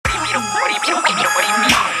What do you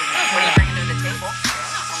mean? What are you bringing to the table?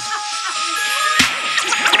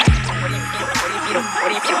 What do you mean?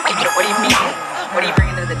 What do you mean? What do you mean? What are you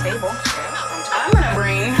bringing to the table? I'm gonna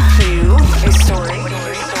bring you a story. What do you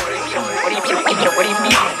mean? What do you mean? What do you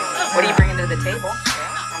mean? What are you bringing to the table?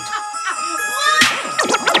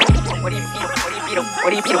 What do you mean? What do you mean?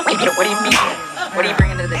 What do you mean? What do you mean? What are you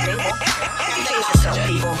bringing to the table? Face yourself,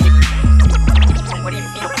 people. What do you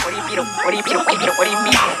mean? What do you mean? What do you mean? What do you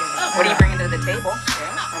mean? What are you bringing to the table?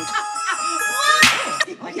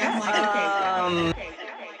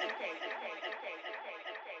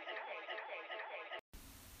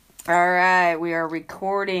 All right, we are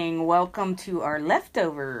recording. Welcome to our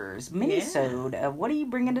leftovers mini-sode of What Are You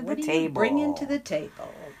Bringing to the Table? Bringing to the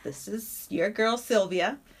table. This is your girl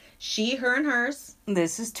Sylvia. She, her, and hers.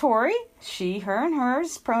 This is Tori. She, her, and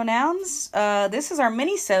hers pronouns. This is our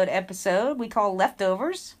mini-sode episode we call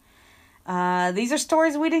Leftovers. These are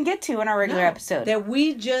stories we didn't get to in our regular episode. That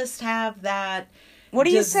we just have that. What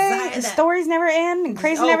do you say? The stories never end and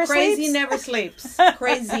crazy never sleeps? Crazy never sleeps.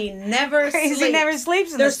 Crazy never sleeps. Crazy never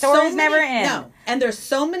sleeps and the stories never end. No. And there's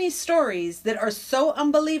so many stories that are so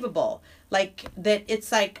unbelievable. Like, that it's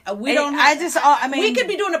like, we don't have... we could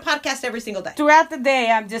be doing a podcast every single day. Throughout the day,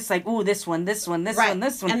 I'm just like, ooh, this one. And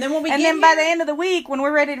then when by the end of the week, when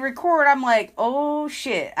we're ready to record, I'm like, oh,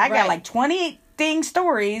 shit. I got like 28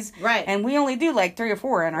 stories. Right. And we only do like 3 or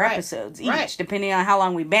 4 in our episodes each, depending on how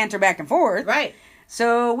long we banter back and forth. Right.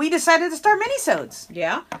 So we decided to start mini-sodes.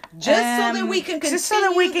 Yeah. Just so that we can continue Just so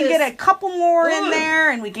that we can get a couple more in there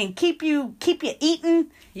and we can keep you eating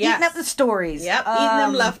up the stories. Yep, eating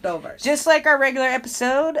them leftovers. Just like our regular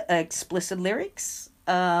episode, explicit lyrics.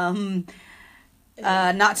 Not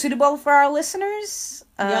suitable for our listeners.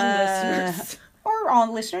 Young listeners. Or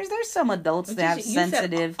all listeners. There's some adults that have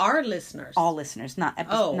sensitive... our listeners. All listeners. Not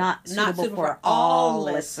suitable for all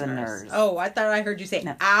listeners. Oh, I thought I heard you say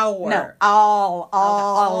our. No, all.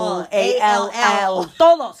 A-L-L.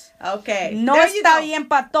 Todos. Okay. No está bien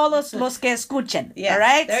para todos los que escuchen. Yeah. All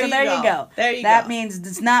right? There you go. There you go. That means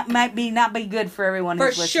it's not be good for everyone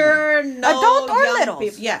who's listening. For sure, no adult or young littles.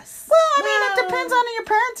 People. Yes. Well, I mean, it depends on your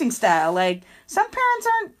parenting style. Like, some parents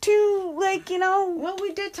aren't too, Well,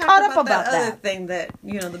 we did talk caught up about that other thing that,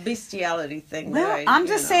 the bestiality thing. Well, I'm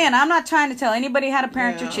just saying, I'm not trying to tell anybody how to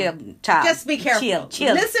parent your child. Just be careful.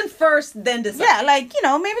 Chill. Listen first, then decide.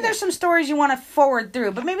 Yeah, maybe there's some stories you want to forward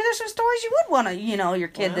through, but maybe there's some stories you would want to, your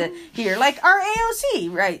kid to hear. Like our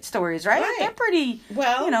AOC, stories, right? They're pretty,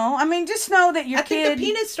 just know that your kid... I think the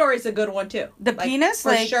penis story is a good one, too. The penis?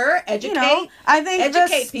 For sure. Educate. I think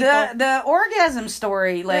educate people. The orgasm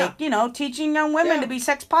story, teaching young women to be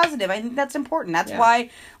sex positive. I think that's important. That's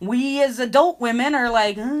why we as adult women are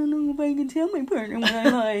like, I don't know if I can tell my partner what I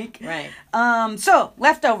like. Right. So,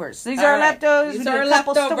 leftovers. These are leftovers. These we are do a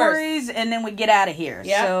couple leftovers. Stories, and then we get out of here.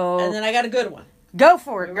 Yeah. So, and then I got a good one. Go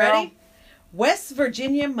for it, girl. Ready? West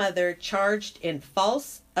Virginia mother charged in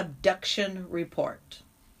false abduction report.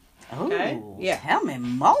 Okay? Yeah. Tell me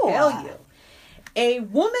more. Tell you. A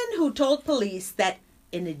woman who told police that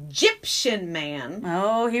an Egyptian man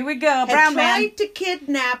here we go. Had tried to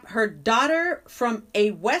kidnap her daughter from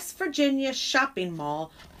a West Virginia shopping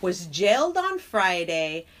mall was jailed on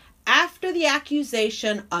Friday after the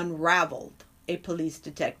accusation unraveled, a police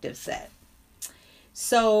detective said.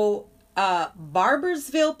 So,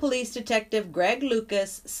 Barboursville police detective Greg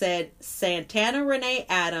Lucas said Santana Renee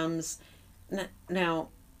Adams... Now,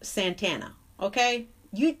 Santana, okay?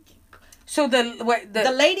 So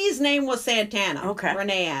the lady's name was Santana. Okay.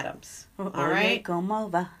 Renee Adams. All right.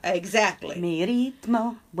 Exactly.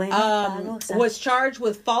 Was charged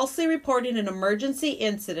with falsely reporting an emergency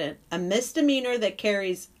incident, a misdemeanor that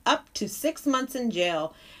carries up to 6 months in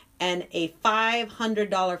jail and a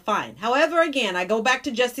 $500 fine. However, again, I go back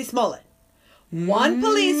to Jussie Smollett. One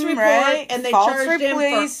police report, and they charged him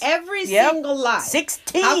for every single lie.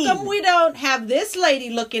 16. How come we don't have this lady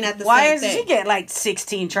looking at the same thing? Why does she get like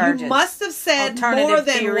 16 charges? You must have said more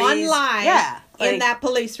than one lie in that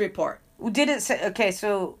police report. Did it say, okay,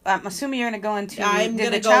 so I'm assuming you're going to go into,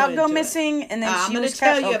 did the child go missing and then she was... I'm going to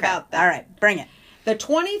tell you about that. All right, bring it. The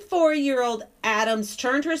 24-year-old Adams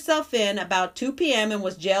turned herself in about 2 p.m. and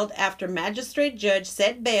was jailed after magistrate judge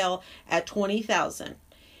set bail at $20,000.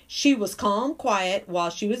 She was calm, quiet while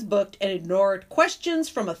she was booked and ignored questions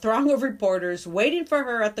from a throng of reporters waiting for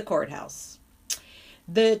her at the courthouse.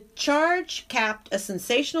 The charge capped a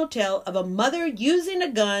sensational tale of a mother using a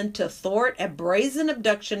gun to thwart a brazen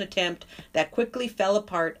abduction attempt that quickly fell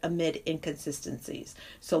apart amid inconsistencies.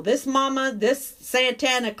 So this mama, this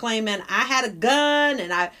Santana claiming I had a gun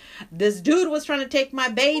and this dude was trying to take my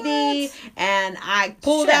baby and I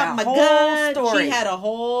pulled out my gun. Story. She had a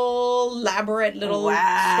whole elaborate little story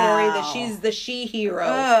that she's the she-hero.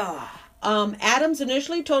 Ugh. Adams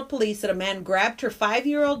initially told police that a man grabbed her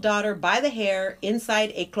 5-year-old daughter by the hair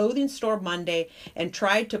inside a clothing store Monday and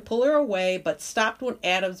tried to pull her away, but stopped when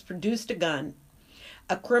Adams produced a gun.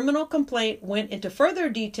 A criminal complaint went into further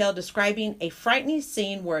detail describing a frightening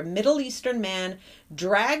scene where a Middle Eastern man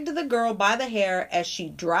dragged the girl by the hair as she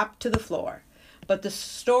dropped to the floor. But the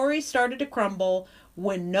story started to crumble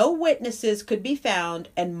when no witnesses could be found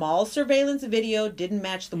and mall surveillance video didn't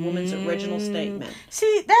match the woman's original statement.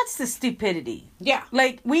 See, that's the stupidity. Yeah.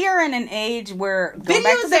 Like, we are in an age where, going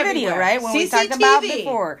back to the everywhere. video, right? When CCTV. we talked about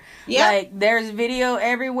before. Yeah. Like, there's video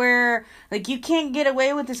everywhere. Like, you can't get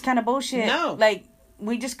away with this kind of bullshit. No. Like,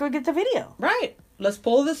 we just go get the video. Right. Let's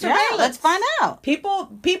pull the surveillance. Yeah, let's find out. People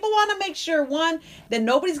want to make sure, one, that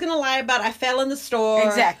nobody's going to lie about I fell in the store.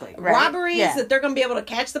 Exactly. Right. Robberies, Yeah. that they're going to be able to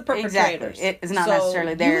catch the perpetrators. Exactly. It's not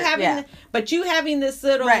necessarily there. But you having this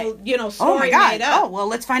little, Right. story Oh my God. made up. Oh, well,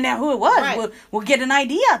 let's find out who it was. Right. We'll get an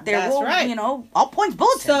idea out there. That's right. All points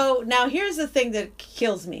bulletin. So now here's the thing that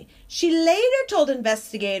kills me. She later told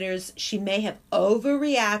investigators she may have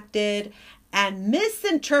overreacted and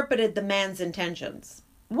misinterpreted the man's intentions.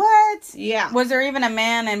 What? Yeah. Was there even a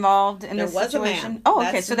man involved in this situation? There was a man. Oh,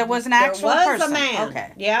 okay. So there was an actual person. There was a man.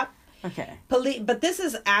 Okay. Yeah. Okay. But this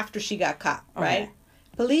is after she got caught, right? Okay.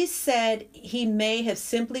 Police said he may have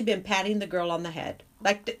simply been patting the girl on the head.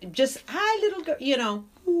 Like, just, hi, little girl,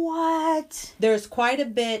 What? There's quite a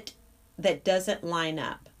bit that doesn't line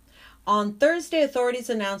up. On Thursday, authorities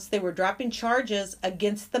announced they were dropping charges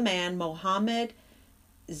against the man, Mohammed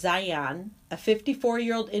Zayan, a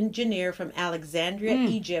 54-year-old engineer from Alexandria,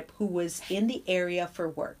 Egypt, who was in the area for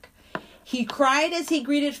work. He cried as he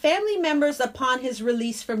greeted family members upon his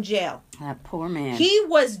release from jail. That poor man. He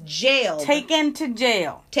was jailed. Taken to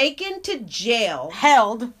jail.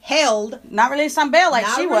 Held. Not released on bail like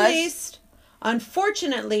she was. Released.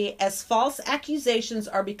 Unfortunately, as false accusations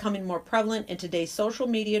are becoming more prevalent in today's social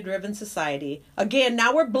media-driven society, again,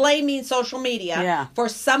 now we're blaming social media for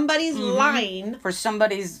somebody's lying. For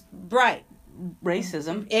somebody's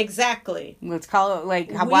racism. Exactly. Let's call it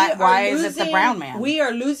why is it the brown man? We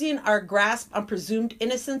are losing our grasp on presumed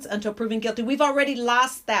innocence until proven guilty. We've already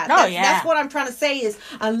lost that. That's, that's what I'm trying to say is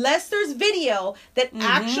unless there's video that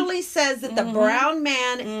actually says that the brown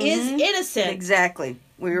man is innocent. Exactly.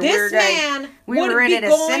 We were ready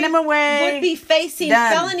to send him away. Would be facing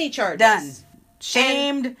felony charges. Done.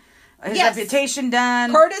 Shamed. His reputation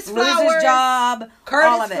done. Curtis Flowers. Lose his job.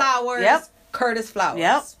 All of it. Flowers. Yep. Curtis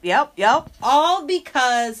Flowers. Yep. All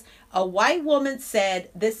because a white woman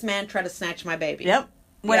said, this man tried to snatch my baby. Yep.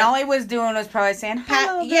 When all he was doing was probably saying,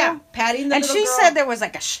 hello, patting the and little she girl. said there was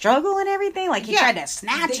like a struggle and everything. Like he tried to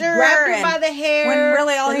snatch her. Grabbed her by the hair. When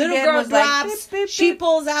really all he did was drops, like, beep, beep, beep. she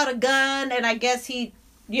pulls out a gun and I guess he,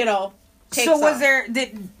 takes So was off.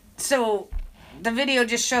 so the video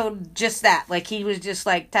just showed just that. Like he was just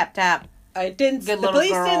like tap, tap. It didn't. Good the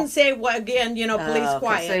police girl. didn't say what again. Police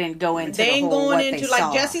quiet. So they didn't go into. They ain't going into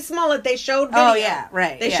like Jussie Smollett. They showed video. Oh yeah,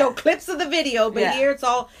 right. They showed clips of the video, but here it's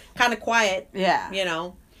all kind of quiet. Yeah.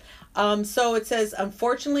 So it says,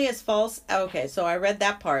 unfortunately, as false. Okay, so I read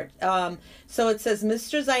that part. So it says,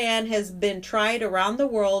 Mr. Zayan has been tried around the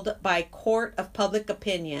world by court of public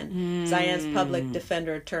opinion. Zayan's public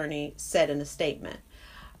defender attorney said in a statement.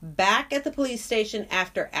 Back at the police station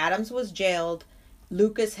after Adams was jailed,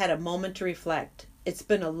 Lucas had a moment to reflect. It's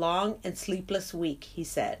been a long and sleepless week, he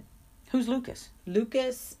said. Who's Lucas?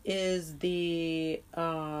 Lucas is the,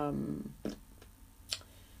 let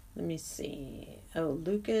me see. Oh,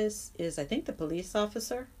 Lucas is, I think, the police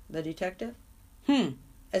officer, the detective. And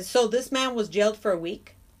so this man was jailed for a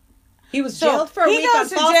week. He was jailed for a week on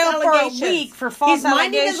false allegations. For a week for false He's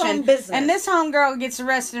minding his own business. And this homegirl gets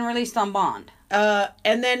arrested and released on bond.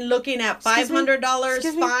 And then looking at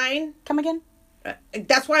 $500 fine. Come again?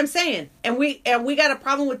 That's what I'm saying. And we got a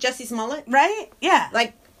problem with Jussie Smollett? Right? Yeah.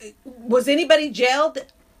 Like, was anybody jailed?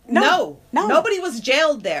 No. Nobody was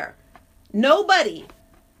jailed there. Nobody.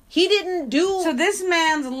 He didn't do... So this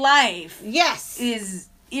man's life... Yes. ...is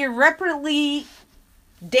irreparably...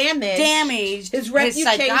 damaged. Damaged. His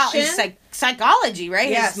reputation. His psychology, right?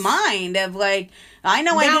 Yes. His mind of like... I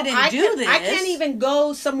know I didn't do this. I can't even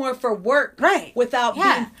go somewhere for work right. without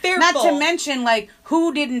being fearful. Not to mention, like,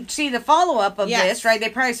 who didn't see the follow-up of this, right? They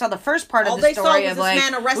probably saw the first part of the story of, like,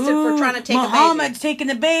 man arrested for trying to take Muhammad's taking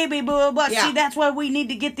the baby, blah, blah, blah. Yeah. See, that's why we need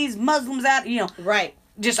to get these Muslims out, you know. Right.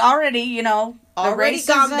 Just already, you know, already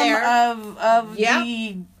the racism gone there. of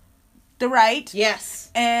the right.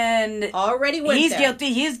 Yes. And already went he's there.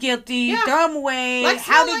 He's guilty. Throw him away. Like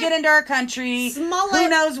How they get into our country. Who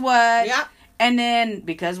knows what. Yep. And then,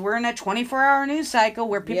 because we're in a 24-hour news cycle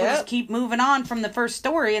where people just keep moving on from the first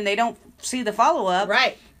story and they don't see the follow-up.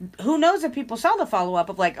 Right. Who knows if people saw the follow-up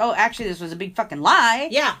of, like, oh, actually, this was a big fucking lie.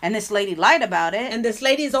 Yeah. And this lady lied about it. And this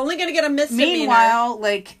lady is only going to get a misdemeanor. Meanwhile,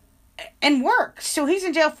 like, and work. So he's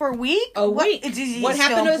in jail for a week? What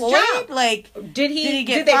happened to his job? Like, did they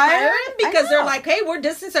get fire fired? him? Because they're like, hey, we're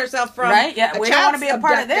distancing ourselves from right? Yeah, we don't want to be a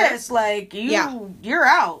part of this. Like, you're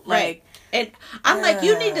out. Like. Right. And I'm like,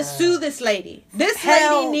 you need to sue this lady. This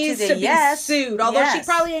lady needs to be sued. Although she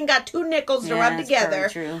probably ain't got two nickels to rub together.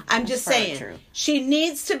 I'm just saying. She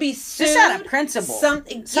needs to be sued. Just out of principle.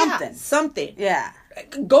 Something. Yeah.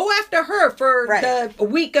 Go after her for the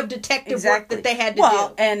week of detective work that they had to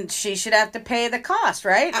do. And she should have to pay the cost,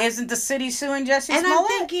 right? Isn't the city suing Jesse Smollett? And I'm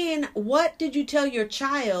thinking, what did you tell your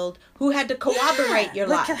child who had to corroborate your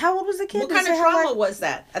lie? How old was the kid? What kind of trauma was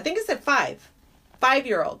that? I think it said 5.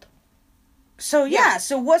 5-year-old. So,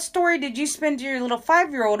 so what story did you spend to your little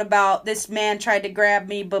 5-year-old about this man tried to grab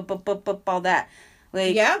me, all that?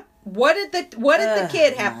 Like, what did the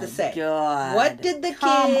kid have to say? God. What did the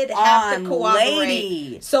kid have to corroborate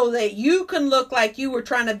lady. So that you can look like you were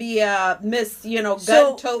trying to be a Miss,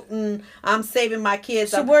 gun-toting, I'm saving my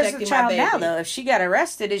kids, I'm where's protecting the child my baby. now, though? If she got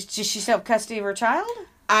arrested, does she still have custody of her child?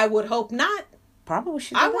 I would hope not. Probably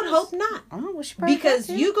she I would hope not. Oh,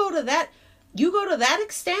 because you go to that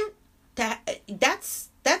extent, that's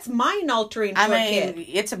mind altering for a kid.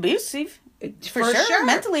 It's abusive. For sure.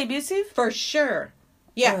 Mentally abusive. For sure.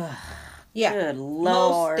 Yeah. Yeah. Good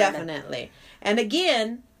Lord. Most definitely. And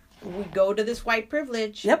again, we go to this white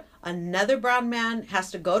privilege. Yep. Another brown man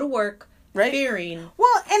has to go to work fearing.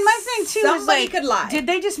 Well, and my thing too is like, could lie. Did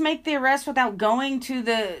they just make the arrest without going to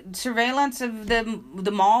the surveillance of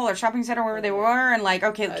the mall or shopping center where they were and like,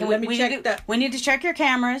 okay, we need to check your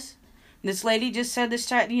cameras. This lady just said this,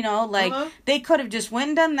 they could have just went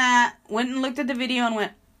and done that, went and looked at the video and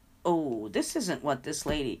went, oh, this isn't what this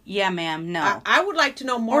lady. Yeah, ma'am, no. I would like to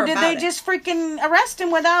know more about it. Or did they just freaking arrest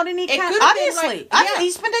him without any kind of... Obviously.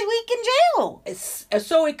 He spent a week in jail.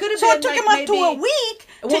 So it could have been... So it took him up to a week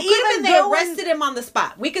to even they arrested him on the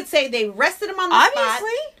spot. We could say they arrested him on the spot.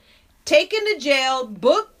 Taken to jail,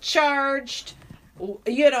 booked, charged,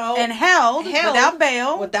 and held without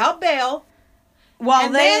bail. Without bail. While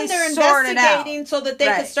and then they're investigating so that they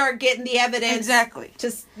could start getting the evidence. Exactly. To,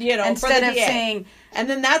 instead for the of DA. saying... And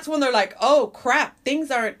then that's when they're like, oh, crap,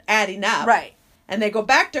 things aren't adding up. Right. And they go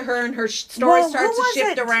back to her and her story starts to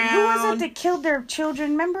shift around. Who was it that killed their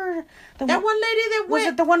children? Remember? That one lady that was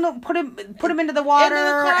it the one that put him into the water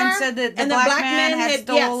and said that the black man had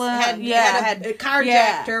stolen? Had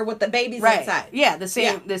carjacked her with the babies inside. Yeah, the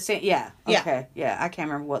same. Yeah. Okay. Yeah, I can't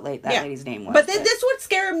remember what that lady's name was. But this would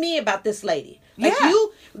scare me about this lady. Like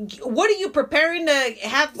what are you preparing to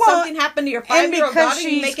have something happen to your 5-year-old daughter?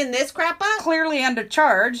 You making this crap up? Clearly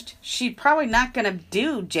undercharged. She's probably not going to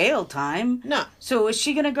do jail time. No. So is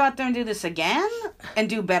she going to go out there and do this again and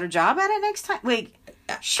do a better job at it next time? Like,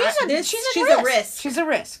 she's a risk. She's a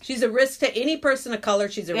risk. She's a risk to any person of color.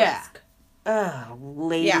 She's a risk. Oh,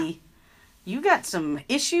 lady. Yeah. You got some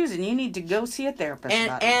issues and you need to go see a therapist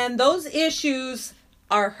about it. And those issues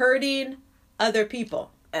are hurting other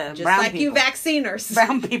people. Just brown like people. You vacciners.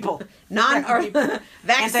 Brown people. Vacciner.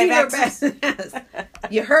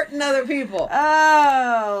 You're hurting other people.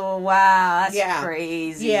 Oh, wow. That's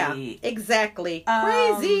crazy. Yeah, exactly.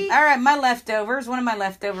 Crazy. All right, one of my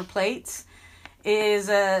leftover plates is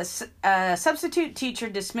a substitute teacher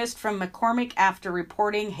dismissed from McCormick after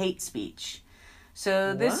reporting hate speech.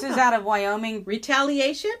 So this is out of Wyoming.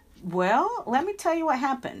 Retaliation? Well, let me tell you what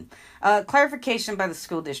happened. Clarification by the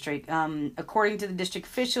school district. According to the district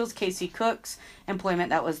officials, Casey Cook's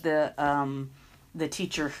employment, that was the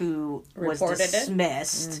teacher who reported was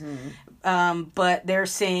dismissed. Mm-hmm. But they're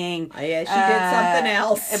saying... she did something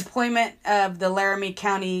else. Employment of the Laramie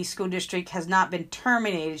County School District has not been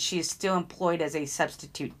terminated. She is still employed as a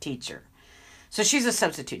substitute teacher. So she's a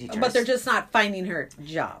substitute teacher. But they're just not finding her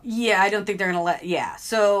job. Yeah, I don't think they're going to let... Yeah.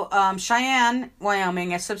 So Cheyenne,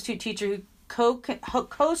 Wyoming, a substitute teacher who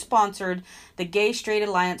co-sponsored the Gay Straight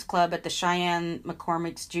Alliance Club at the Cheyenne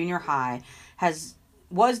McCormick's Junior High, has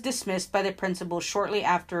was dismissed by the principal shortly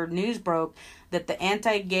after news broke that the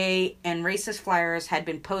anti-gay and racist flyers had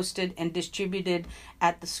been posted and distributed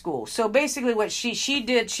at the school. So basically what she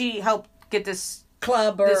did, she helped get this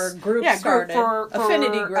club or group started. For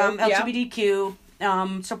affinity group.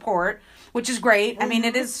 LGBTQ support, which is great. I mean,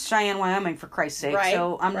 it is Cheyenne, Wyoming, for Christ's sake. Right,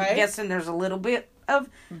 so I'm guessing there's a little bit of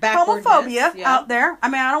Backwardness, homophobia out there. I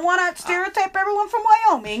mean, I don't want to stereotype everyone from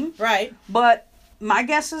Wyoming. Right. But my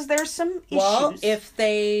guess is there's some issues. Well, if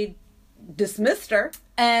they dismissed her.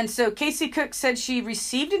 And so Casey Cook said she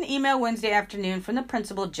received an email Wednesday afternoon from the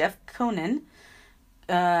principal, Jeff Conan,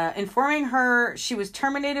 informing her she was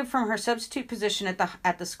terminated from her substitute position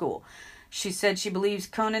at the school. She said she believes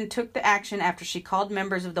Conan took the action after she called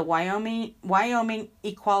members of the Wyoming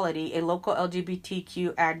Equality, a local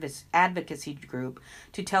LGBTQ advocacy group,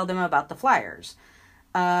 to tell them about the flyers.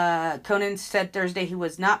 Conan said Thursday he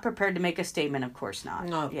was not prepared to make a statement. Of course not.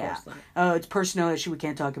 No, of course not. Oh, it's a personal issue. We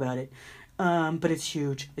can't talk about it. But it's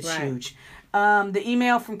huge. It's huge. The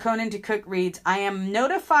email from Conan to Cook reads, "I am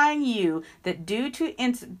notifying you that due to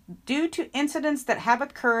incidents that have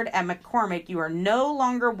occurred at McCormick, you are no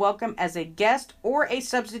longer welcome as a guest or a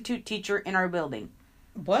substitute teacher in our building."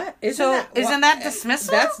 What? Isn't that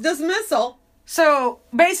dismissal? That's dismissal. So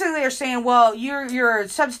basically they're saying, well, you're a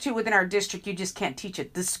substitute within our district, you just can't teach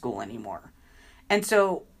at this school anymore. And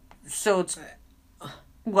so it's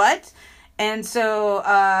what? And so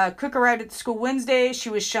Cook arrived at the school Wednesday. She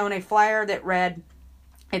was shown a flyer that read,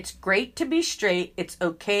 "It's great to be straight. It's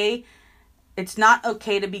okay. It's not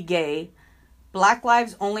okay to be gay. Black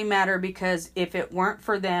lives only matter because if it weren't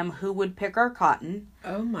for them, who would pick our cotton?"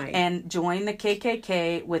 Oh my. And join the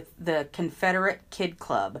KKK with the Confederate Kid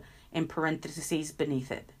Club, in parentheses beneath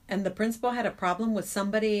it. And the principal had a problem with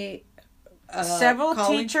somebody... Several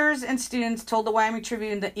teachers and students told the Wyoming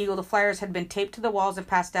Tribune that the flyers had been taped to the walls and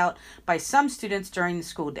passed out by some students during the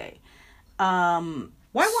school day. Why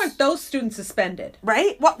weren't those students suspended?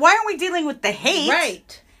 Right? Why aren't we dealing with the hate?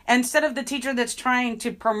 Right. Instead of the teacher that's trying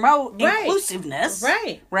to promote inclusiveness.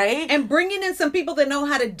 Right. Right? And bringing in some people that know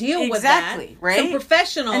how to deal with that. Exactly. Right? Some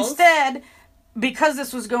professionals. Instead, because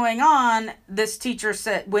this was going on, this teacher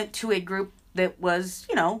went to a group that was,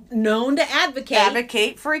 known to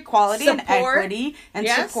advocate for equality and equity and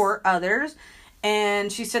support others.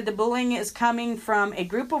 And she said the bullying is coming from a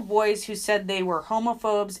group of boys who said they were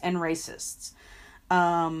homophobes and racists.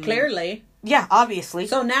 Clearly. Yeah, obviously.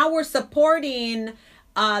 So now we're supporting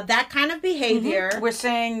that kind of behavior. Mm-hmm. We're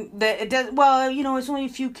saying that it does. Well, it's only a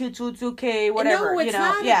few kids, so it's okay. Whatever. No, it's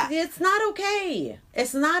not. Yeah. It's not okay.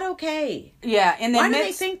 It's not okay. Yeah, and why do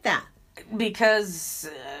they think that? Because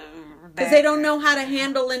they don't know how to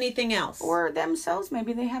handle anything else. Or themselves,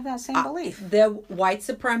 maybe they have that same belief. The white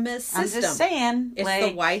supremacist system. I'm just saying. It's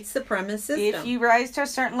the white supremacist system. If you rise to a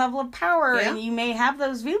certain level of power and you may have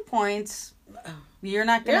those viewpoints, you're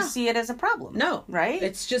not going to see it as a problem. No. Right?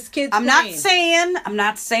 It's just kids I'm not saying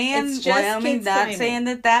it's just Wyoming, not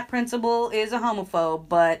saying that principal is a homophobe,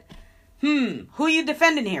 but who are you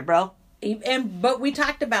defending here, bro? But we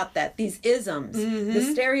talked about that, these isms, the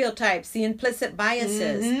stereotypes, the implicit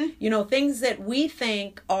biases, things that we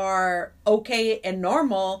think are okay and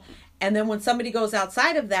normal, and then when somebody goes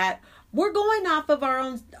outside of that, we're going off of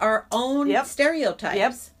our own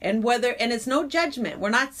stereotypes. And it's no judgment. We're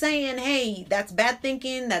not saying, hey, that's bad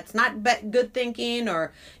thinking, that's not good thinking,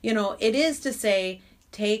 or it is to say,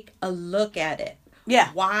 take a look at it. Yeah.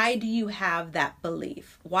 Why do you have that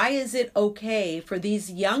belief? Why is it okay for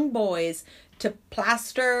these young boys to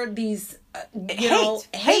plaster these,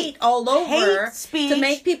 hate all over, to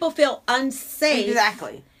make people feel unsafe?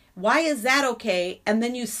 Exactly. Why is that okay? And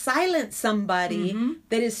then you silence somebody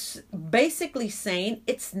that is basically saying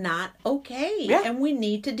it's not okay, and we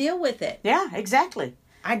need to deal with it. Yeah, exactly.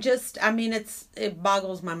 It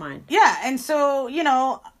boggles my mind. Yeah, and so,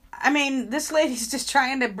 this lady's just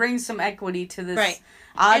trying to bring some equity to this. Right.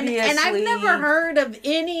 Obviously. And I've never heard of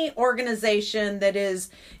any organization that is,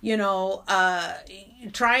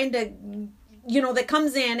 trying to, that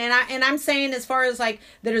comes in. And I'm saying as far as that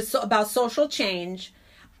is about social change,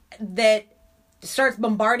 that starts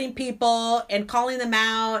bombarding people and calling them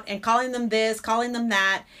out and calling them this, calling them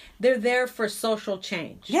that. They're there for social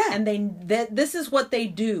change. Yeah. And this is what they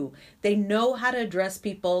do. They know how to address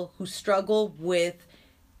people who struggle with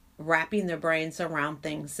wrapping their brains around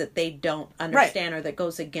things that they don't understand or that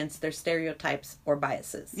goes against their stereotypes or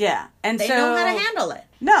biases. Yeah. And they know how to handle it.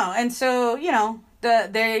 No. And so,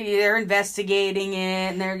 they're investigating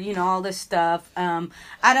it and they're, all this stuff. I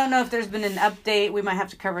don't know if there's been an update. We might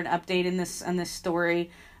have to cover an update in this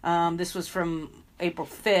story. This was from April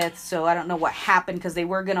 5th, so I don't know what happened because they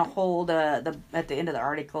were going to hold at the end of the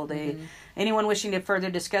article. Anyone wishing to further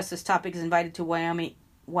discuss this topic is invited to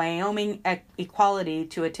Wyoming Equality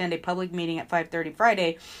to attend a public meeting at 5:30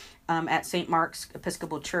 Friday at St. Mark's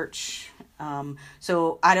Episcopal Church.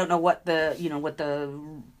 So I don't know what the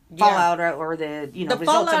fallout or the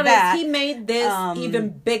results of that. Is he made this even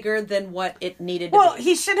bigger than what it needed to be. Well,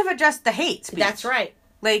 he should have addressed the hate speech. That's right.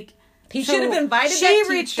 Like, he should have invited that teacher. She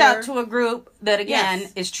reached out to a group that, again,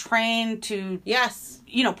 is trained to... Yes.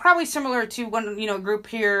 Probably similar to one, a group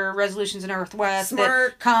here, Resolutions in Northwest,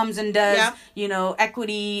 that comes and does,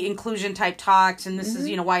 equity, inclusion type talks, and this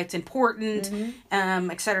is, why it's important,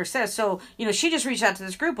 et cetera, et cetera. So, she just reached out to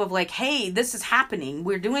this group of like, hey, this is happening.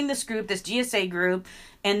 We're doing this group, this GSA group,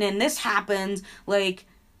 and then this happens, like...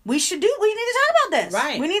 We need to talk about this.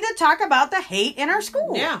 Right. We need to talk about the hate in our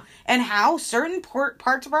school. Yeah. And how certain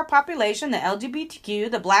parts of our population, the LGBTQ,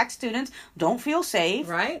 the black students, don't feel safe.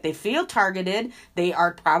 Right. They feel targeted. They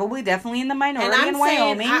are probably definitely in the minority in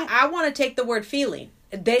Wyoming. I want to take the word feeling.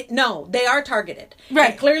 They are targeted. Right.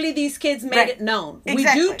 And clearly these kids made it known.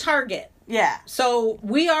 Exactly. We do target. Yeah. So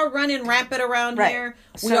we are running rampant around here.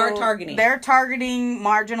 We are targeting. They're targeting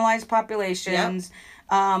marginalized populations. Yep.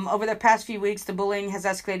 Over the past few weeks, the bullying has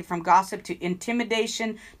escalated from gossip to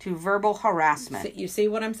intimidation to verbal harassment. You see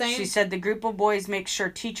what I'm saying? She said the group of boys make sure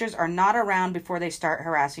teachers are not around before they start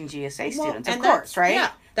harassing GSA students. Of course, right?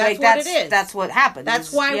 Yeah, that's what it is. That's what happens.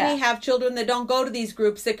 That's why we have children that don't go to these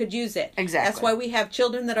groups that could use it. Exactly. That's why we have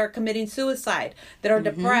children that are committing suicide, that are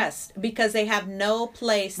depressed, because they have no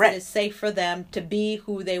place that is safe for them to be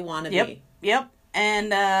who they want to be. Yep.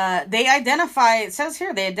 And they identify, it says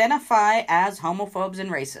here, they identify as homophobes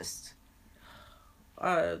and racists.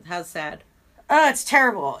 How sad. It's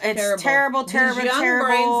terrible. It's terrible. These young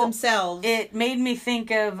brains themselves. It made me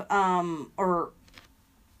think of, I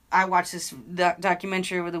watched this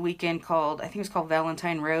documentary over the weekend called, I think it's called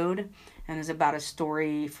Valentine Road, and it's about a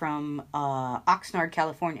story from Oxnard,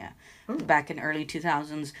 California, back in early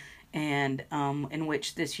 2000s, and in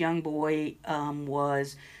which this young boy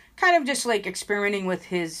was... kind of just like experimenting with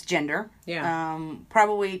his gender,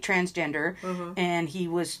 probably transgender, and he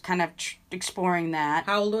was kind of exploring that.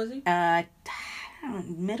 How old was he? I don't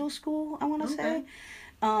know, middle school, I want to say.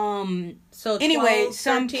 So 12, anyway,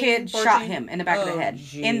 some 13, kid 14? shot him in the back of the head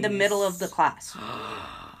in the Geez. middle of the class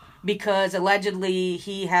because allegedly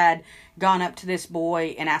he had gone up to this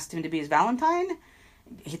boy and asked him to be his Valentine.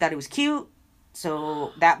 He thought he was cute,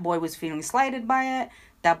 so that boy was feeling slighted by it.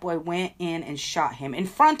 That boy went in and shot him in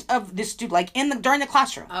front of this dude, like during the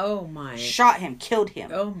classroom. Oh my! Shot him, killed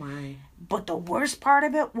him. Oh my! But the worst part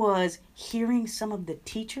of it was hearing some of the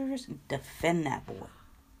teachers defend that boy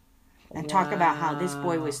and talk about how this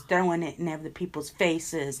boy was throwing it in other people's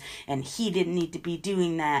faces and he didn't need to be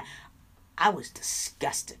doing that. I was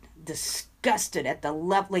disgusted at the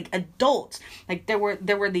level, like adults, like there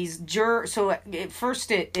were these jurors. So at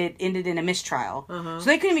first it ended in a mistrial, so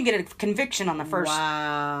they couldn't even get a conviction on the first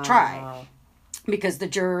try because the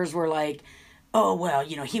jurors were like, oh well,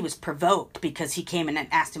 he was provoked because he came in and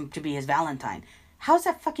asked him to be his Valentine. How's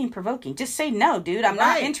that fucking provoking? Just say no, dude. I'm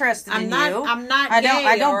not interested in you. I'm not.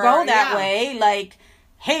 I don't go that way. Like,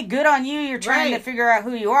 hey, good on you. You're trying to figure out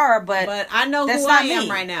who you are, but I know that's who not I am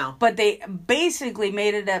me. right now. But they basically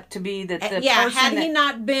made it up to be the person. Had he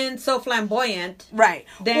not been so flamboyant, right,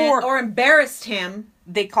 or embarrassed him,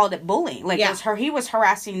 they called it bullying. Like he was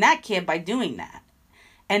harassing that kid by doing that,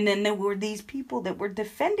 and then there were these people that were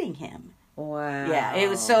defending him. Wow. Yeah, it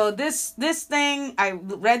was so this thing, I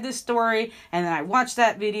read this story and then I watched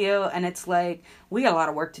that video and it's like, we got a lot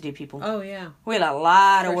of work to do, people. Oh, yeah. We got a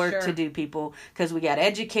lot of work to do, people, because we got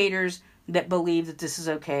educators that believe that this is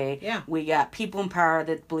okay. Yeah. We got people in power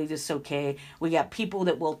that believe this is okay. We got people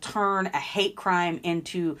that will turn a hate crime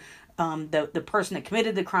into the person that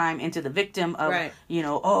committed the crime into the victim of,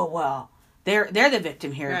 oh, well, they're the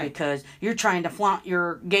victim here because you're trying to flaunt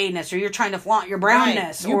your gayness or you're trying to flaunt your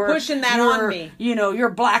brownness. You're pushing that on me. Your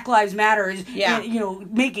Black Lives Matter is,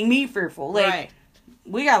 making me fearful. Like,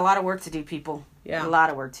 we got a lot of work to do, people. Yeah. A lot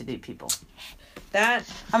of work to do, people.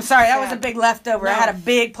 I'm sorry, that was a big leftover. No. I had a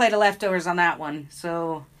big plate of leftovers on that one.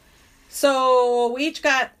 So we each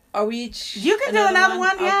got... Are we each... You can do another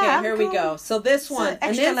one. Yeah. Okay, here we go. So this one,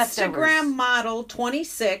 an Instagram model,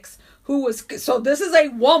 26, who was... So this is a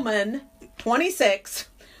woman... 26,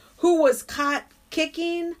 who was caught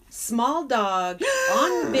kicking small dog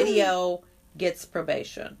on video, gets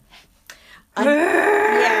probation. An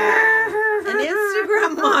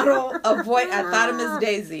Instagram model I thought of Miss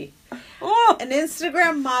Daisy. An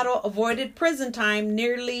Instagram model avoided prison time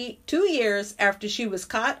nearly 2 years after she was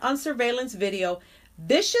caught on surveillance video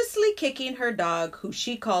viciously kicking her dog, who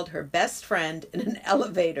she called her best friend, in an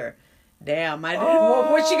elevator. Damn,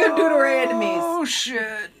 what's she gonna do to her enemies? Oh,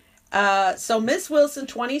 shit. So Miss Wilson,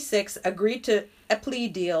 26, agreed to a plea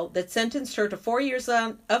deal that sentenced her to 4 years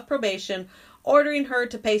of probation, ordering her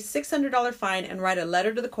to pay $600 fine and write a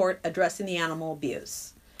letter to the court addressing the animal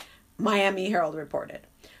abuse. Miami Herald reported.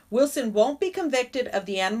 Wilson won't be convicted of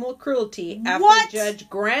the animal cruelty after the judge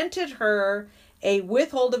granted her a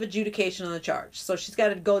withhold of adjudication on the charge. So she's got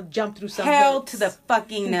to go jump through some Hell hoops. to the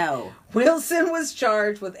fucking no. Wilson was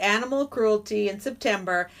charged with animal cruelty in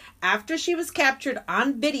September after she was captured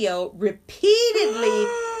on video repeatedly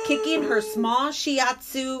kicking her small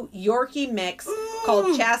Shiatsu Yorkie mix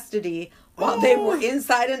called Chastity while they were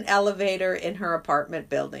inside an elevator in her apartment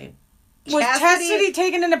building. Was Chastity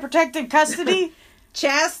taken into protective custody?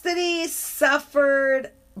 Chastity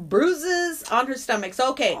suffered bruises on her stomach.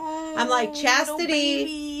 So, okay, I'm like,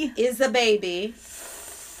 Chastity is a baby.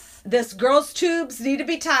 This girl's tubes need to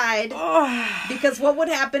be tied. Because what would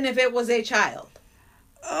happen if it was a child?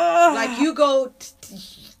 Like, you go,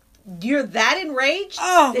 you're that enraged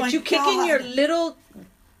that you kicking your little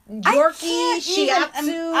Yorkie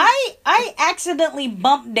Shiatsu. I accidentally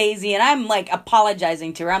bumped Daisy and I'm like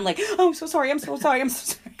apologizing to her. I'm like, oh, I'm so sorry.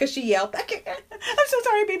 Because she yelled, I'm so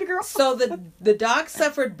sorry, baby girl. So the dog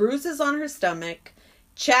suffered bruises on her stomach.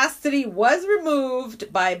 Chastity was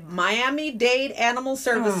removed by Miami-Dade Animal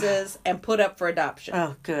Services and put up for adoption.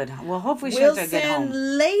 Oh, good. Well, hopefully she'll get home.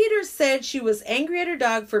 Wilson later said she was angry at her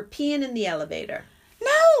dog for peeing in the elevator.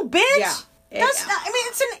 No, bitch. Yeah. That's not, I mean,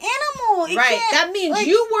 it's an animal. Right. That means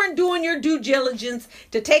you weren't doing your due diligence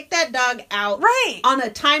to take that dog out on a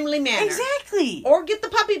timely manner. Exactly. Or get the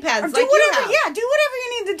puppy pads. Or do whatever. Yeah, do whatever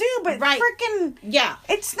you need to do. But freaking. Yeah.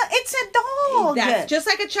 It's a dog. That's just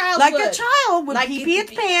like a child would. Like a child would pee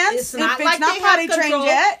its pants. It's not if like it's not potty trained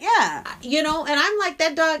yet. Yeah. You know, and I'm like,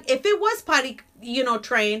 that dog, if it was potty,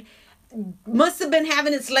 trained, must have been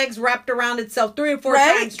having its legs wrapped around itself 3 or 4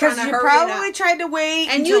 times trying to hurry it up. Because you probably tried to wait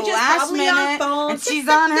and until you just last probably minute, on phone. and she's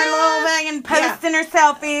on her little bag and posting her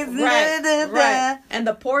selfies. Right. And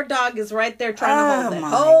the poor dog is right there trying to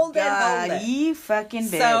hold it. You fucking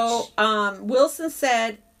bitch. So, Wilson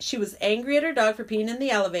said she was angry at her dog for peeing in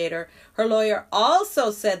the elevator. Her lawyer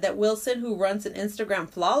also said that Wilson, who runs an Instagram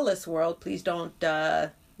Flawless World, please don't,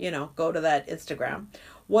 go to that Instagram,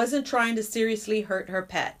 wasn't trying to seriously hurt her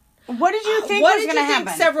pet. What did you think was going to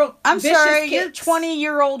happen? I'm sorry, you're a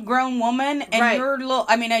 20-year-old grown woman, and you're little.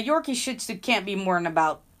 I mean, a Yorkie Shih Tzu can't be more than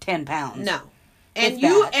about 10 pounds. No,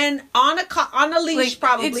 and on a leash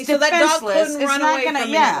probably, so that dog couldn't run away from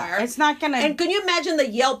anywhere. It's not gonna. And can you imagine the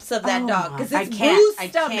yelps of that dog? Because it's bruised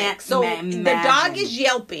stomach, so the dog is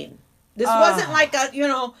yelping. This wasn't like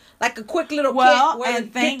a quick little kick where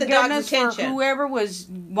thank the goodness dog's attention. For whoever was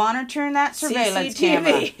monitoring that surveillance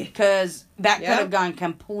camera, because that could have gone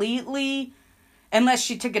completely. Unless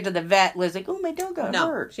she took it to the vet, was like, "Oh, my dog got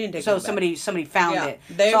hurt." She didn't take it so to the vet. somebody found it.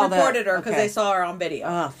 They reported her because they saw her on video.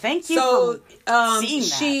 Oh, thank you. So for seeing that.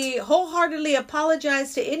 She wholeheartedly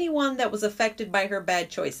apologized to anyone that was affected by her bad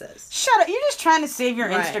choices. Shut up! You're just trying to save your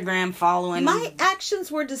Instagram following. My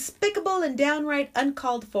actions were despicable and downright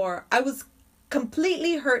uncalled for. I was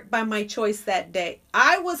completely hurt by my choice that day.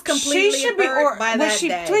 I was completely hurt by that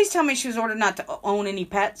day. Please tell me she was ordered not to own any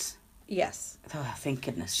pets. Yes. Oh, thank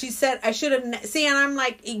goodness. She said, I should have... See, and I'm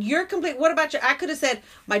like, you're complete... What about you? I could have said,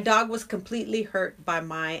 my dog was completely hurt by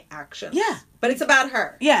my actions. Yeah. But it's about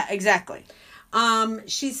her. Yeah, exactly.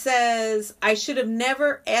 She says, I should have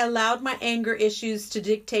never allowed my anger issues to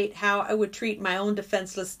dictate how I would treat my own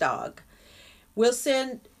defenseless dog.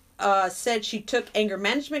 Wilson said she took anger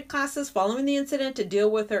management classes following the incident to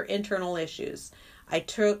deal with her internal issues. I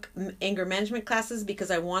took anger management classes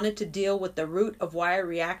because I wanted to deal with the root of why I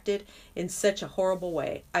reacted in such a horrible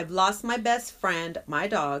way. I've lost my best friend, my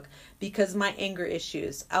dog, because of my anger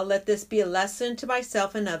issues. I'll let this be a lesson to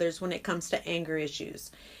myself and others when it comes to anger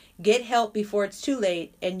issues. Get help before it's too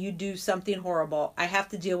late and you do something horrible. I have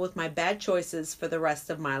to deal with my bad choices for the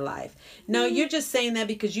rest of my life. No, you're just saying that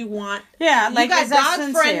because you want... Yeah, like, you got is that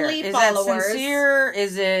dog-friendly sincere? followers. Is that sincere?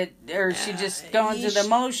 Is it... Or is she just going through the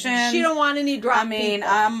motion? She don't want any drop people.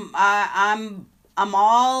 I'm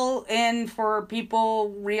all in for people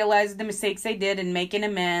realizing the mistakes they did and making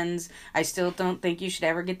amends. I still don't think you should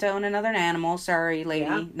ever get to own another animal. Sorry, lady.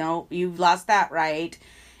 Yeah. No, you've lost that right.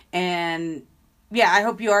 And... yeah, I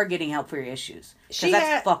hope you are getting help for your issues. Because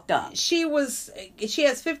that's fucked up. She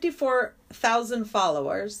has 54,000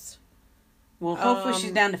 followers. Well, hopefully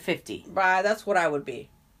she's down to 50. Right, that's what I would be.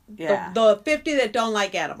 Yeah. The 50 that don't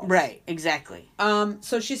like animals. Right, exactly.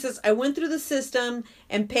 So she says, I went through the system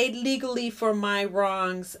and paid legally for my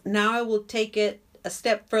wrongs. Now I will take it a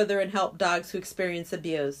step further and help dogs who experience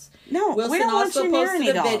abuse. No, Wilson we don't want also you near posted any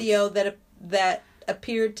a dogs. video that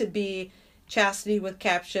appeared to be Chastity with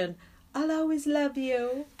caption, "I'll always love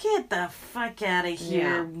you." Get the fuck out of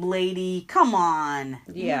here, lady. Come on.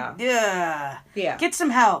 Yeah. Yeah. Get some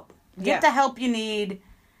help. Get the help you need.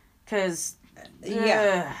 Because,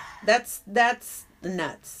 That's nuts.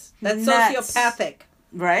 That's Nuts. sociopathic.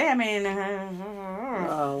 Right? I mean,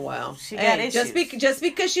 Oh, well. She got issues. Just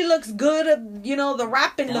because she looks good, the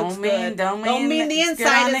wrapping looks good. Don't mean the it's good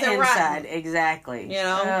inside on isn't the rotten. inside. Exactly.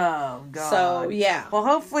 Oh, God. So, yeah. Well,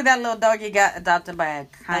 hopefully that little doggy got adopted by a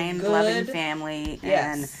kind, good- loving family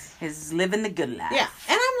and is living the good life. Yeah.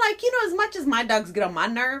 And I'm like, as much as my dogs get on my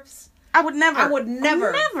nerves, I would never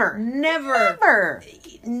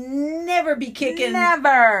be kicking like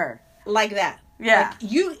that. Yeah.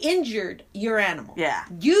 Like, you injured your animal. Yeah.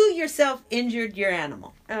 You yourself injured your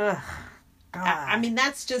animal. Ugh. God. I mean,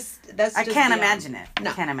 that's I can't beyond. imagine it. No.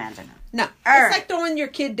 I can't imagine it. No. All It's right. like throwing your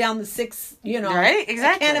kid down the six, Right?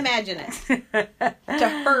 Exactly. I can't imagine it. To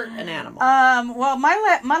hurt an animal. Well,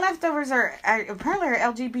 my leftovers are apparently are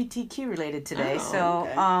LGBTQ related today.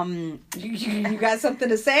 Oh, You got something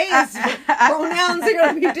to say? Pronouns are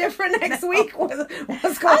going to be different next week. What's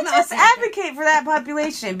going on? I just advocate for that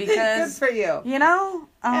population because good for you. Who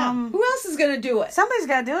else is going to do it? Somebody's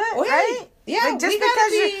got to do it, Well, right? Yeah, just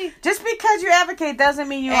because you advocate doesn't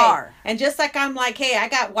mean you are. And just like I'm like, hey, I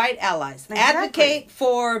got white allies. Exactly. Advocate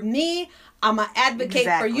for me. I'm going to advocate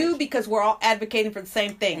for Exactly. you because we're all advocating for the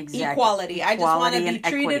same thing. Exactly. Equality. I just want to Equality be and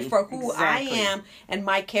treated equity. for who Exactly. I am and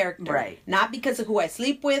my character. Right. Not because of who I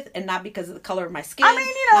sleep with and not because of the color of my skin. I mean,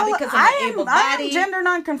 not because of my able I body. am gender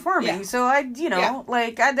non-conforming, Yeah. so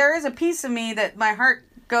there is a piece of me that my heart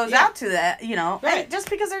goes out to that, Right. and just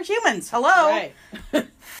because they're humans. Hello. Right.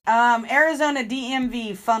 Arizona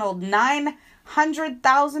DMV funneled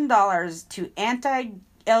 $900,000 to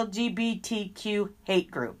anti-LGBTQ hate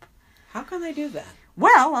group. How can they do that?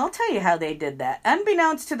 Well, I'll tell you how they did that.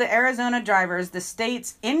 Unbeknownst to the Arizona drivers, the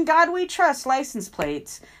state's In God We Trust license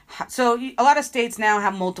plates. So a lot of states now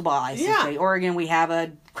have multiple license plates. Oregon, we have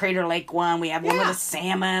a Crater Lake one. We have one with a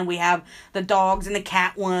salmon. We have the dogs and the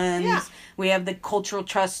cat ones. Yeah. We have the Cultural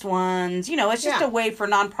Trust ones. It's just a way for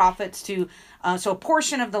nonprofits to... so a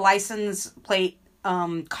portion of the license plate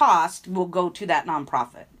cost will go to that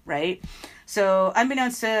nonprofit, right? So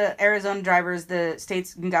unbeknownst to Arizona drivers, the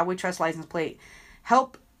state's In God We Trust license plate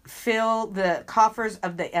help fill the coffers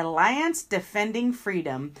of the Alliance Defending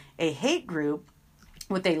Freedom, a hate group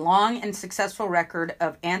with a long and successful record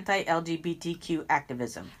of anti-LGBTQ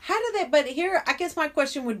activism. But here, I guess my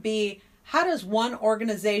question would be, how does one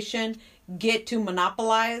organization get to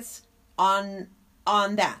monopolize on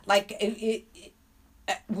that? Like,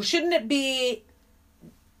 shouldn't it be...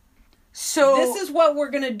 So this is what we're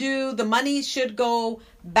going to do. The money should go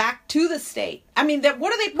back to the state. I mean,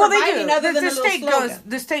 what are they well, providing they do. other than the a state little slogan?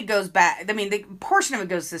 the state goes back. I mean, the portion of it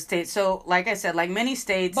goes to the state. So, like I said, like many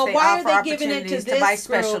states, But they why offer are they giving it to opportunities this to buy group?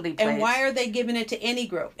 specialty plates. And why are they giving it to any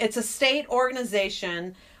group? It's a state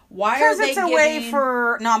organization. Why Because are they it's a giving... way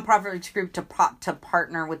for nonprofit group to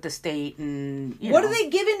partner with the state and What are they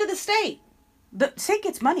giving to the state? The state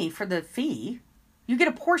gets money for the fee. You get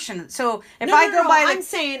a portion. So if No, buy I'm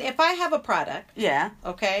saying if I have a product,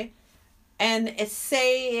 okay, and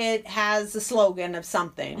say it has a slogan of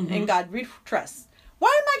something, In God We Trust.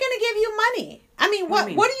 Why am I going to give you money? I mean, what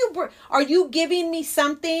do you... Are you giving me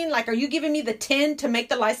something? Like, are you giving me the tin to make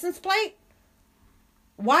the license plate?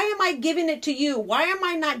 Why am I giving it to you? Why am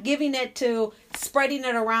I not giving it to spreading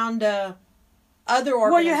it around other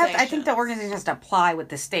organizations? I think the organization has to apply with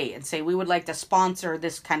the state and say, we would like to sponsor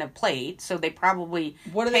this kind of plate. So they probably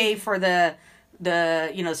pay for the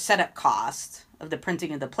setup cost of the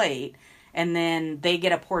printing of the plate. And then they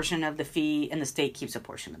get a portion of the fee and the state keeps a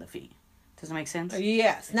portion of the fee. Does that make sense?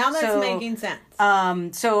 Yes. Now that's making sense.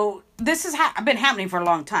 So this has been happening for a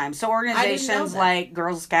long time. So organizations like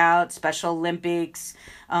Girl Scouts, Special Olympics,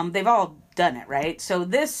 they've all done it, right? So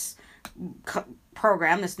this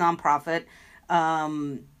program, this nonprofit,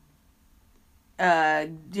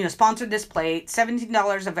 sponsored this plate.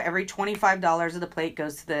 $17 of every $25 of the plate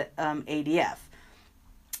goes to the ADF.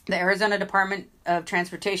 The Arizona Department of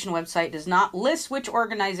Transportation website does not list which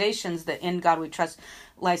organizations the In God We Trust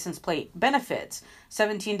license plate benefits.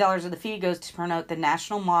 $17 of the fee goes to promote the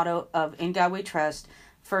national motto of In God We Trust,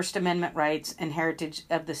 First Amendment rights, and heritage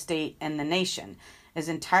of the state and the nation. The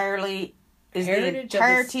entirety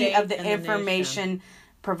of the information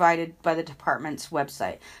provided by the department's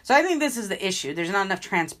website. So I think this is the issue. There's not enough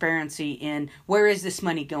transparency in where is this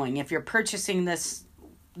money going. If you're purchasing this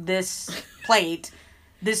plate,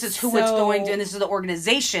 This is who it's going to, and this is the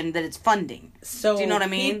organization that it's funding. So do you know what I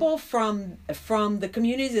mean? People from the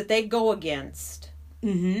communities that they go against,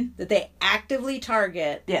 that they actively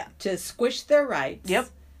target to squish their rights. Yep.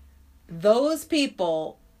 Those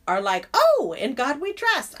people are like, oh, in God we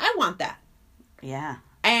trust. I want that. Yeah.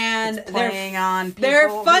 And it's playing on people they're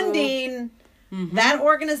funding that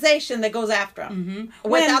organization that goes after them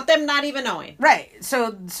without them not even knowing. Right.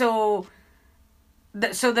 So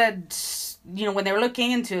that, you know, when they were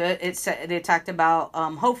looking into it, they talked about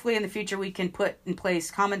hopefully in the future we can put in place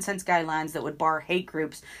common sense guidelines that would bar hate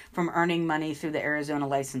groups from earning money through the Arizona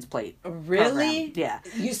license plate. Really? Program.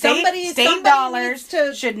 Yeah. Somebody dollars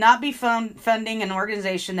should not be funding an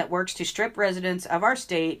organization that works to strip residents of our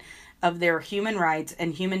state of their human rights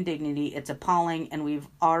and human dignity. It's appalling, and we've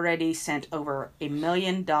already sent over $1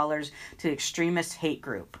 million to the extremist hate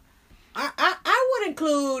group. I would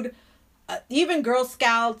include even Girl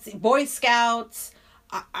Scouts, Boy Scouts,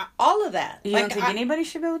 all of that. You don't think anybody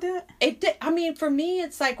should be able to do it? I mean, for me,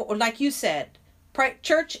 it's like you said,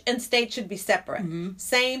 church and state should be separate.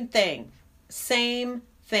 Same thing.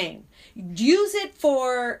 Use it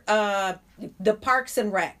for the Parks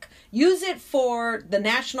and Rec. Use it for the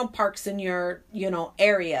national parks in your,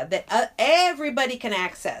 area that everybody can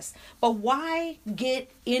access. But why get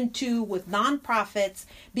into with nonprofits?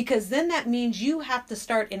 Because then that means you have to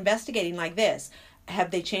start investigating like this.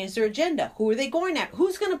 Have they changed their agenda? Who are they going at?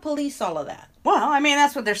 Who's going to police all of that? Well, I mean,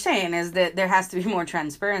 that's what they're saying, is that there has to be more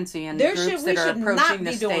transparency in groups that are approaching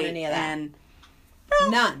the state. Any of that. And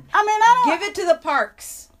none. I mean, I don't... Give it to the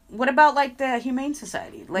parks. What about, like, the Humane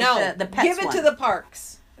Society? Like the pets give it to the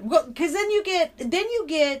parks. Well, because then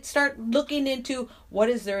you start looking into what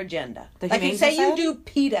is their agenda. Like you say, you do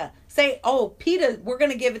PETA. Say, oh, PETA, we're going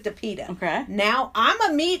to give it to PETA. Okay. Now I'm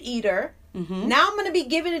a meat eater. Now I'm going to be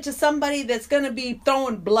giving it to somebody that's going to be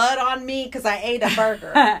throwing blood on me because I ate a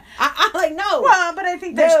burger. I'm like, no. Well, but I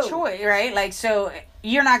think there's choice, right? Like, so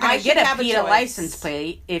you're not going to get a PETA license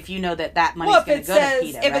plate if you know that money's going to go to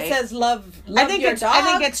PETA, if right? it says love I think your dogs. I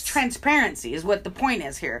think it's transparency is what the point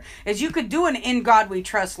is here. Is you could do an In God We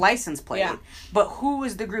Trust license plate, but who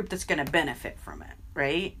is the group that's going to benefit from it,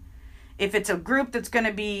 right? If it's a group that's going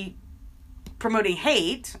to be promoting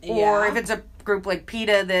hate, or if it's a group like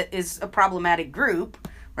PETA that is a problematic group,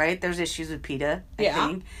 right? There's issues with PETA, I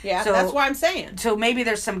think. Yeah, so, that's what I'm saying. So maybe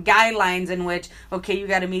there's some guidelines in which, okay, you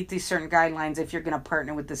got to meet these certain guidelines if you're going to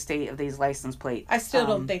partner with the state of these license plates. I still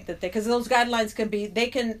don't think that because those guidelines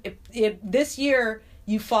if this year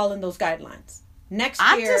you fall in those guidelines. Next year,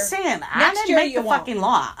 I'm just saying, I didn't make the fucking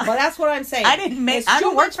law. Well, that's what I'm saying. I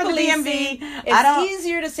don't work for the DMV. It's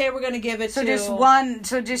easier to say we're going to give it to.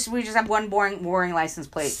 We just have one boring license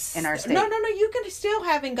plate in our state. No. You can still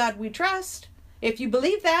have In God We Trust if you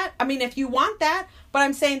believe that. I mean, if you want that. But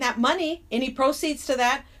I'm saying that money, any proceeds to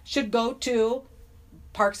that, should go to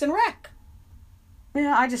Parks and Rec.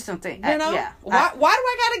 Yeah, I just don't think. Why do I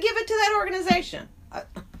got to give it to that organization?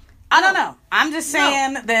 I don't know. I'm just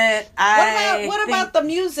saying that What about the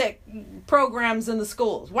music programs in the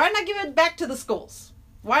schools? Why not give it back to the schools?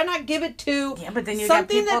 Why not give it to but then you got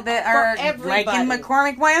people that are like in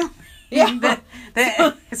McCormick, Wyoming. Yeah.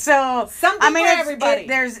 So something for everybody.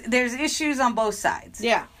 There's issues on both sides.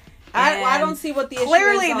 Yeah. I don't see what the issue is.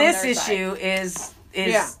 Clearly, this issue is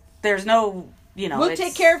there's no, We'll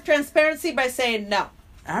take care of transparency by saying no.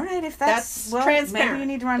 All right, if that's transparent. Maybe you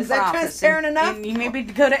need to run is for that office. Transparent enough? You maybe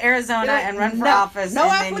go to Arizona and run for office. No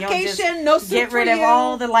and application, then no you'll just get rid of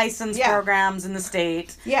all the license programs in the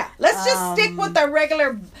state. Yeah, let's just stick with the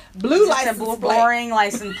regular blue license plate. A boring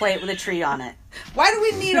license plate with a tree on it. Why do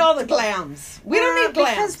we need all the glams? We don't need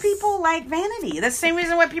glams. Because people like vanity. That's the same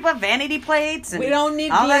reason why people have vanity plates. And we don't need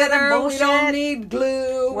glitter. We don't need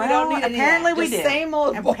glue. Well, we don't need apparently we do. Same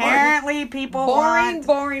old apparently people boring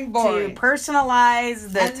to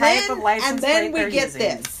personalize the type of license plate and then we get using.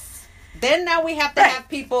 this. Then now we have to have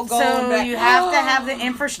people going So you have to have the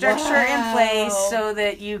infrastructure in place so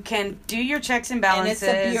that you can do your checks and balances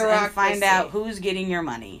and find out who's getting your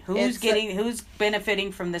money, who's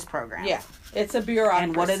benefiting from this program. Yeah. It's a bureaucracy.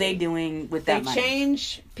 And what are they doing with that money? They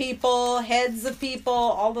change people, heads of people,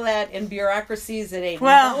 all of that in bureaucracies that ain't.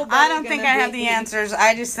 Well, I don't think I have the answers.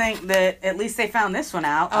 I just think that at least they found this one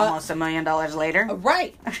out almost $1 million later.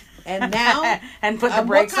 Right. And now, and put the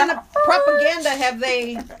brakes on. What kind of propaganda have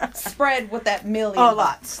they spread with that $1 million? Oh,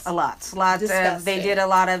 lots. They did a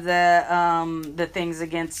lot of the things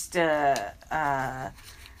against, kind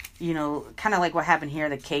of like what happened here,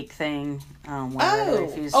 the cake thing.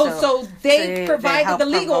 So they provided the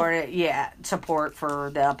legal support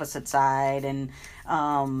for the opposite side, and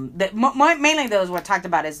mainly those what I talked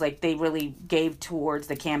about is like they really gave towards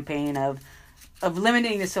the campaign of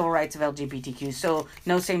limiting the civil rights of LGBTQ. So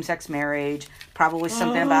no same-sex marriage, probably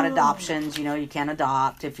something about adoptions. You know, you can't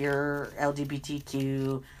adopt if you're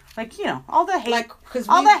LGBTQ. Like, you know, all the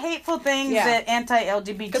hateful things that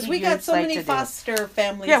anti-LGBTQ because we got so many foster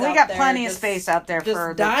families. Yeah, we got plenty of space out there just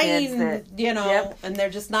for dying, the kids that, and they're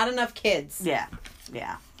just not enough kids. Yeah,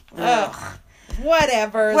 yeah. Ugh.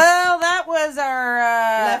 Whatever. Well, that was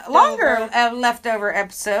our longer leftover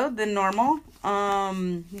episode than normal. We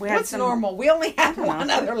had What's normal? We only had one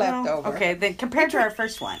other leftover. Okay, then compared to our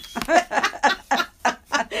first one.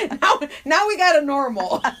 Now we got a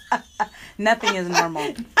normal. Nothing is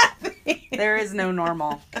normal. There is no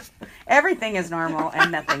normal. Everything is normal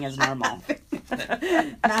and nothing is normal. Not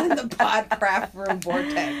in the Podcraft Room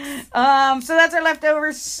vortex. So that's our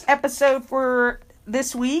leftovers episode for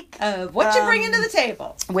this week. What you bringing to the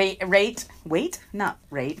table? Not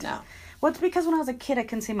rate. No. Well, it's because when I was a kid, I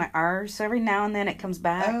couldn't see my R's, so every now and then it comes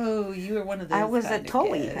back. Oh, you were one of those. I was a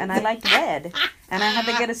Toey, and I liked red, and I had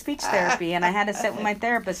to get a speech therapy, and I had to sit with my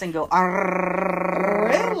therapist and go,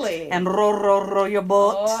 really? And roll your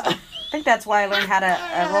boat. Oh. I think that's why I learned how to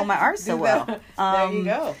roll my R's so well. There you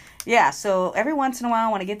go. Yeah, so every once in a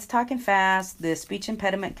while, when I get to talking fast, the speech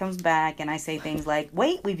impediment comes back, and I say things like,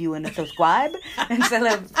 wait, review, and subscribe, instead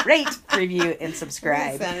of rate, review, and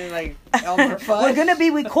subscribe. You sounded like Elmer Fudd. We're going to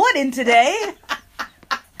be recording today.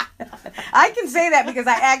 I can say that because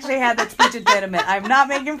I actually had that speech impediment. I'm not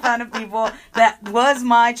making fun of people. That was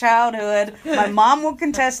my childhood. My mom will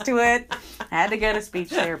contest to it. I had to go to speech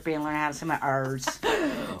therapy and learn how to say my R's.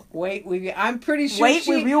 I'm pretty sure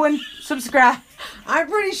review, and subscribe. I'm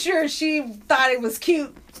pretty sure she thought it was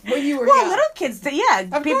cute when you were young. Well, little kids,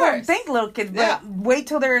 people think little kids, but wait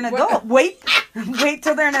till they're an adult. Wait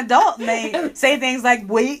till they're an adult, and they say things like,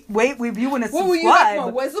 wait, review, and subscribe. What were you like, my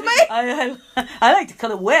resume? I like to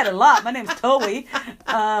color red a lot. My name's Toey.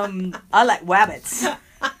 I like rabbits.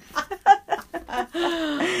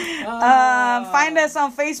 Find us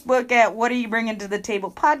on Facebook at What Are You Bringing to the Table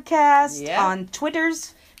Podcast. Yeah. On Twitter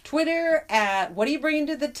at What Are You Bringing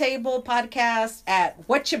to the Table Podcast at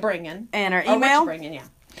What You Bringing. And our email. What You Bringing,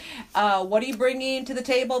 What Are You Bringing to the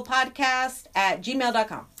Table Podcast at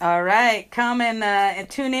gmail.com. All right. Come and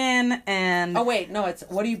tune in and... Oh, wait. No, it's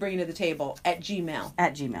What Are You Bringing to the Table at Gmail.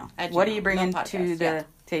 At Gmail. What Are You Bringing to the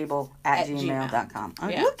Table at gmail.com.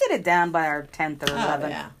 Yeah. We'll get it down by our 10th or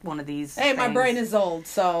 11th one of these Hey, things. my brain is old,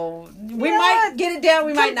 so we might get it down,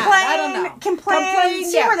 we might not. I don't know. Complain,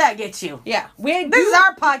 see where that gets you. Yeah. This is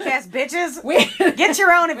our podcast, bitches. Get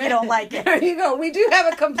your own if you don't like it. There you go. We do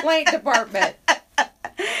have a complaint department. Check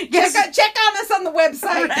on us on the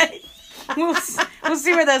website. Right. We'll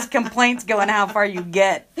see where those complaints go and how far you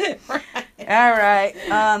get. Right. All right.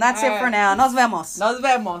 That's it for now. Nos vemos.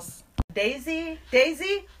 Daisy,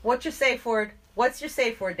 what's your safe word? What's your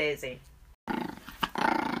safe word, Daisy?